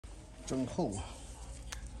真厚啊！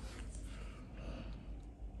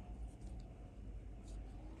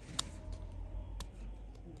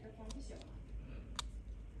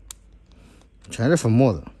全是粉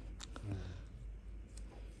末子，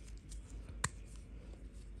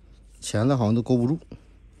钳子好像都勾不住。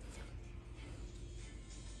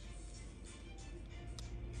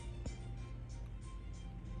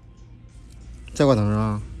再挂藤是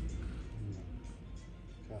吧？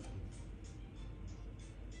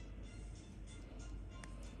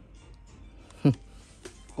哼，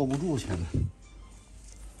勾不住钳子。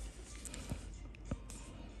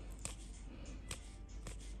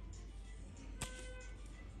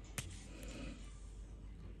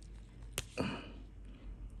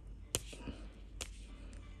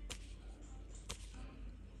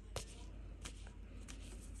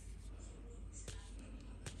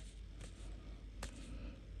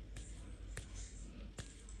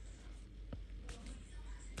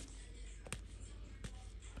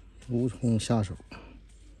无从下手。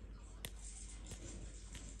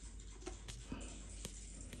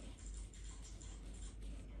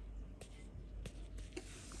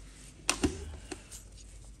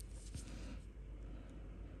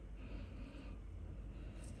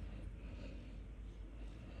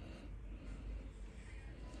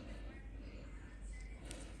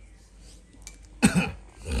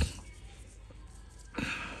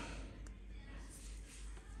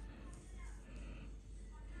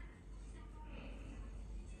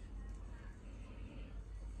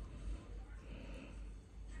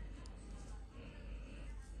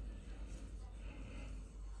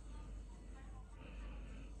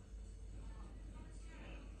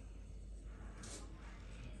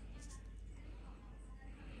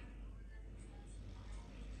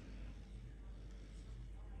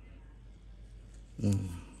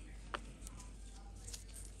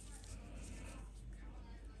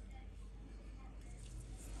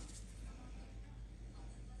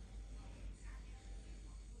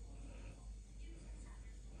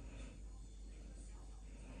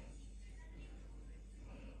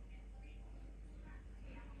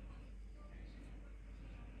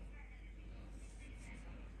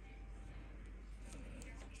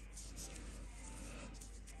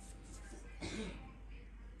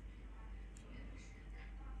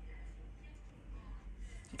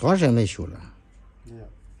多长时间没修了？有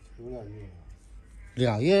2月。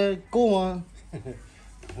2月够吗？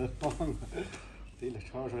忘了，对了，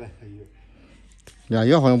超出2个月。2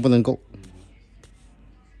月好像不能够。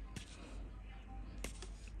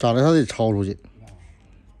咋的？它得超出去。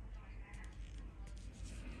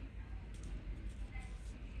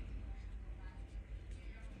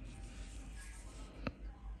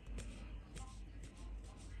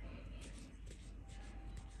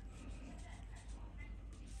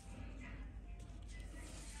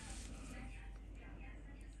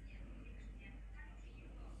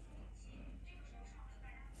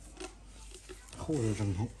厚是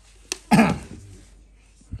真厚。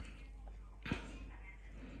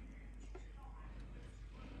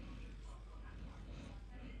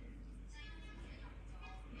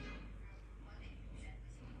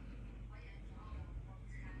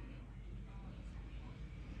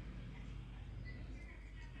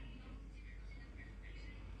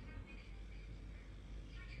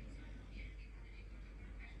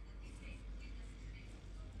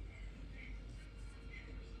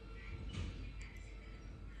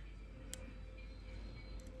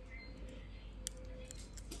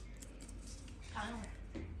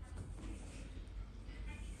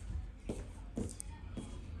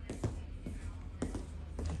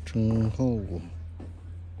真厚啊！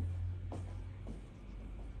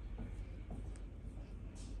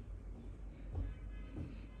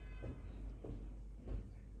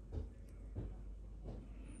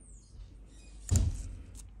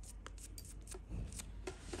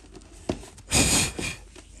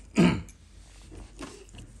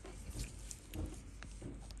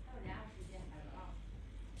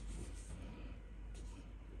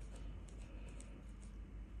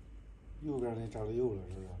右边那着了釉了，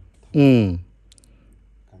是不是？嗯。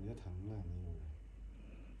感觉疼了，那右边。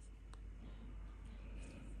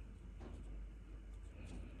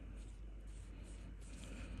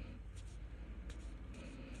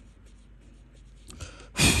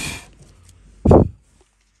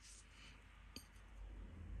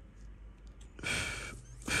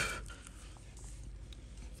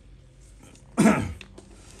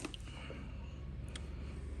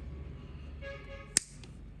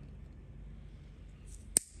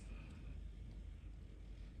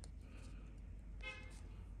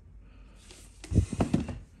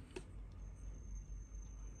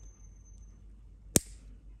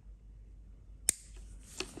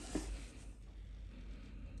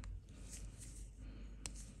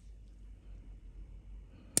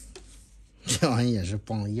这玩意也是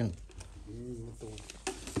帮硬。都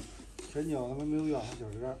全脚他妈没有养上脚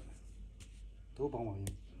趾盖，都帮忙硬。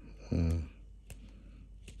嗯。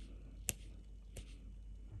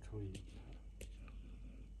抽一。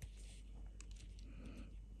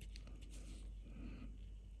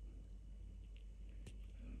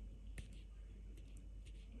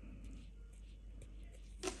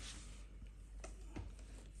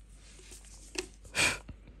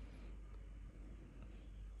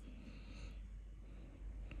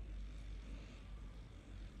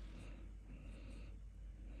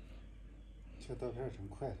这刀片成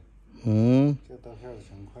快了。嗯。这刀片子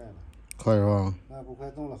成快了。快是吧？那不快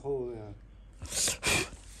动了后的。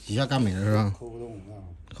一下干没了是吧？抠不动啊。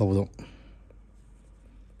抠不动。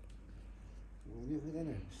我那回在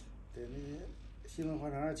哪儿？在那个西门广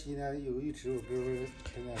场27呢，有个浴池，我哥们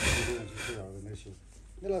天天去游泳去洗澡，在那修。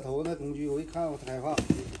那老头那工具，我一看我特害怕，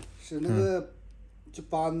是那个就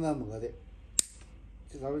扳子磨的，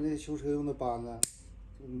就咱们那修车用的扳子，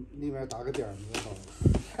那边打个点儿磨好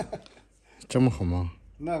了。这么狠吗？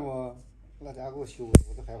那不，那家伙给我修的，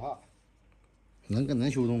我都害怕。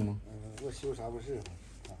能修动吗？我修啥不是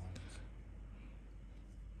啊？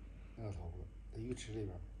那老头子在浴池里边。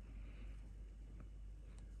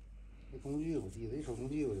那工具我记得，一手工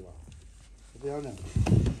具我就吧，我不想整。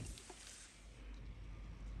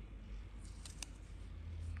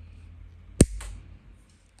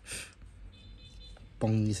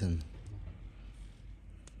嘣一声。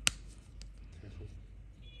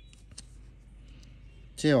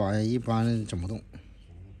这玩意儿一般整不动。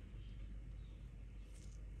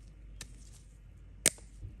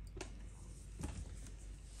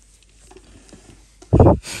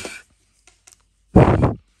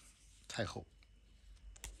太厚。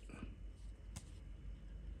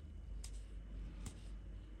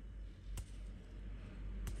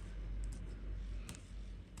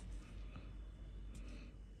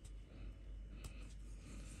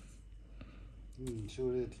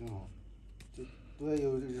修的也挺好。就对，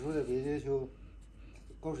有时候在别地修，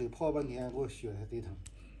高水泡半天，给我血还贼疼。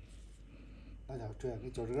那家伙拽，那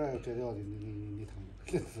脚趾盖要拽掉的，你疼，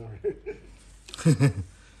那滋味。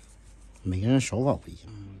每个人手法不一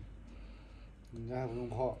样。你这还不用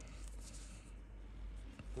泡，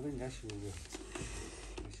都给你家修过，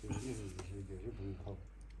修意思也是不用泡。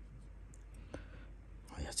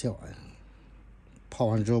哎呀，这玩意儿泡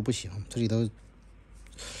完之后不行，这里头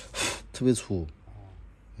特别粗。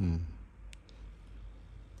嗯。